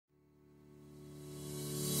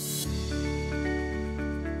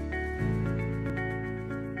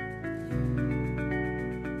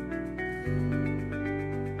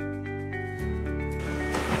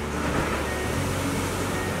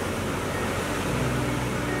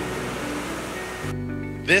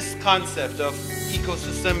this concept of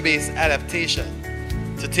ecosystem-based adaptation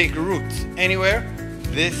to take root anywhere,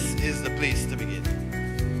 this is the place to begin.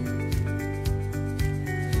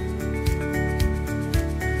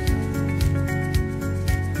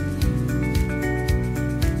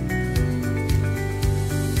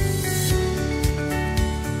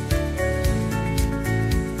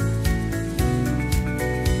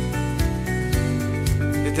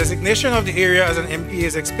 The designation of the area as an MPA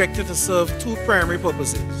is expected to serve two primary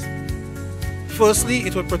purposes. Firstly,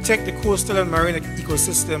 it will protect the coastal and marine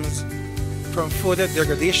ecosystems from further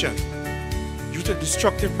degradation due to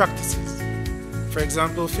destructive practices, for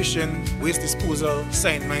example, fishing, waste disposal,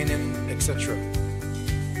 sand mining, etc.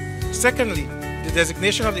 Secondly, the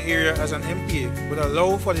designation of the area as an MPA would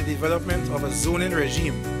allow for the development of a zoning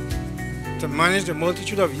regime to manage the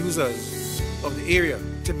multitude of users of the area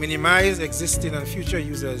to minimize existing and future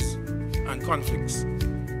users and conflicts.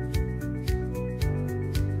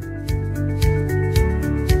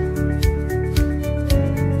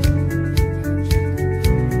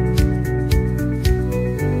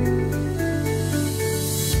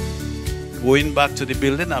 Going back to the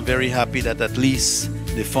building, I'm very happy that at least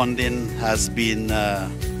the funding has been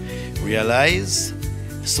realized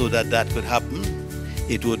so that that could happen.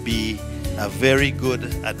 It would be a very good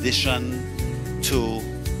addition to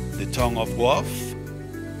the town of Gouyave.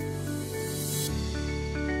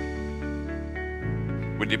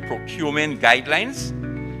 With the procurement guidelines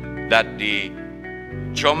that the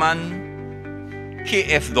German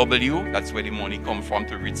KFW, that's where the money comes from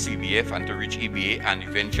to reach CBF and to reach EBA and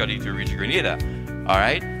eventually to reach Grenada, all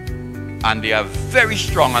right? And they are very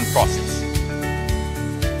strong on process.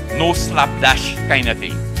 No slapdash kind of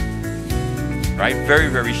thing, right? Very,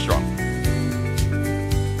 very strong.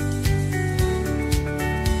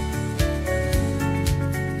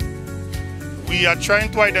 We are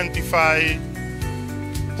trying to identify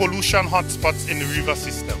pollution hotspots in the river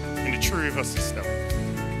system, in the True River system.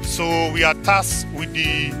 So we are tasked with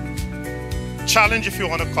the challenge, if you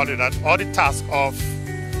want to call it that, or the task of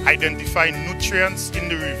identifying nutrients in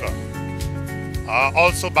the river.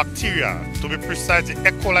 Also bacteria, to be precise, the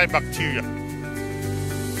E. coli bacteria.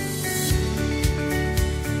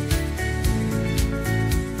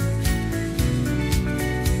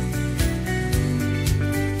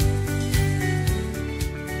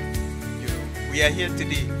 We are here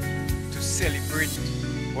today to celebrate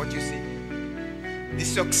what you see. The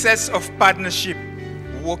success of partnership,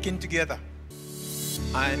 working together.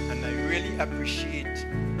 And I really appreciate,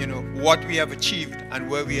 what we have achieved and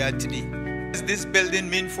where we are today. What does this building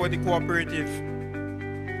mean for the cooperative?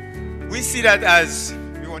 We see that as,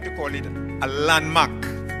 we want to call it, a landmark.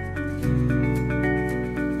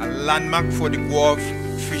 A landmark for the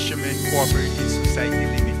Gouyave Fishermen Cooperative Society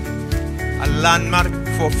Limited. A landmark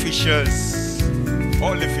for fishers,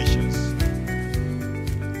 all the fishers.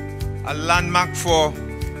 A landmark for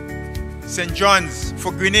St. John's,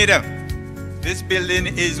 for Grenada. This building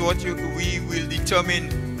is what we will determine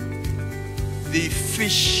the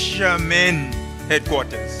fishermen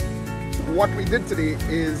headquarters. What we did today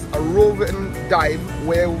is a roving dive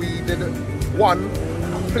where we did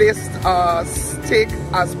placed stake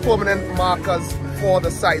as permanent markers for the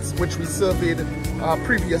sites which we surveyed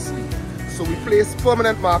previously. So we placed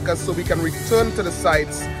permanent markers so we can return to the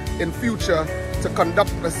sites in future to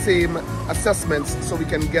conduct the same assessments so we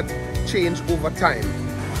can get change over time.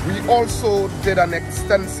 We also did an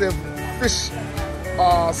extensive fish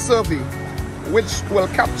survey which will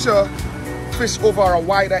capture fish over a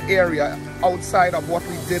wider area outside of what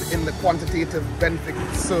we did in the quantitative benefit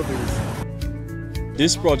surveys.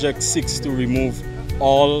 This project seeks to remove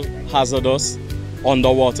all hazardous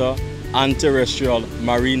underwater and terrestrial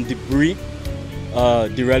marine debris,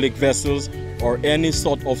 derelict vessels, or any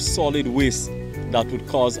sort of solid waste that would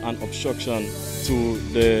cause an obstruction to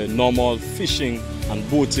the normal fishing and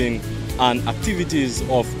boating and activities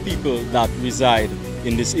of people that reside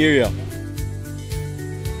in this area.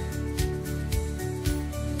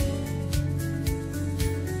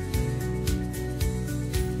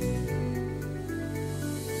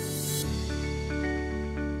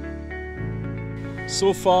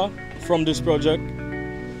 So far from this project,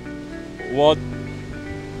 what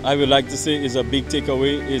I would like to say is a big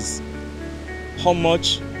takeaway is how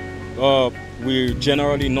much we're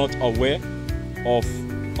generally not aware of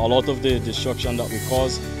a lot of the destruction that we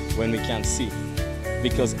cause when we can't see.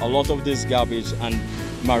 Because a lot of this garbage and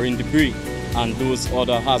marine debris and those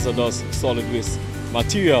other hazardous solid waste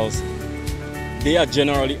materials, they are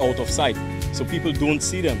generally out of sight. So people don't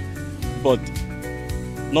see them. But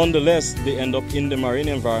nonetheless, they end up in the marine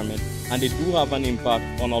environment and they do have an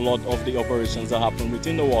impact on a lot of the operations that happen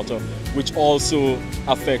within the water, which also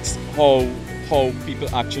affects how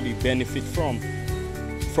people actually benefit from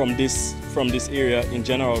this area in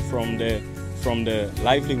general, from the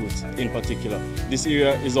livelihoods in particular. This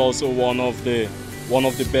area is also one of the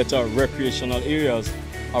better recreational areas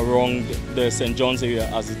around the St. John's area,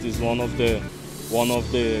 as it is one of the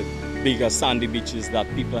bigger sandy beaches that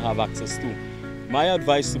people have access to. My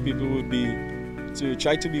advice to people would be to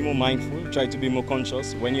try to be more mindful, try to be more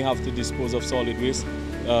conscious when you have to dispose of solid waste.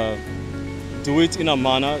 Do it in a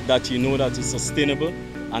manner that you know that is sustainable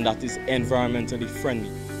and that is environmentally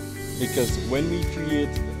friendly. Because when we create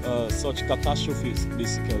such catastrophes,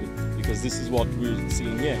 basically, because this is what we're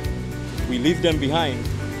seeing here, we leave them behind,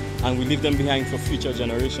 and we leave them behind for future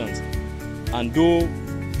generations. And though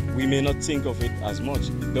we may not think of it as much,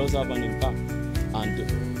 it does have an impact. And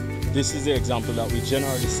this is the example that we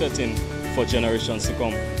generally set in for generations to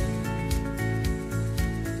come.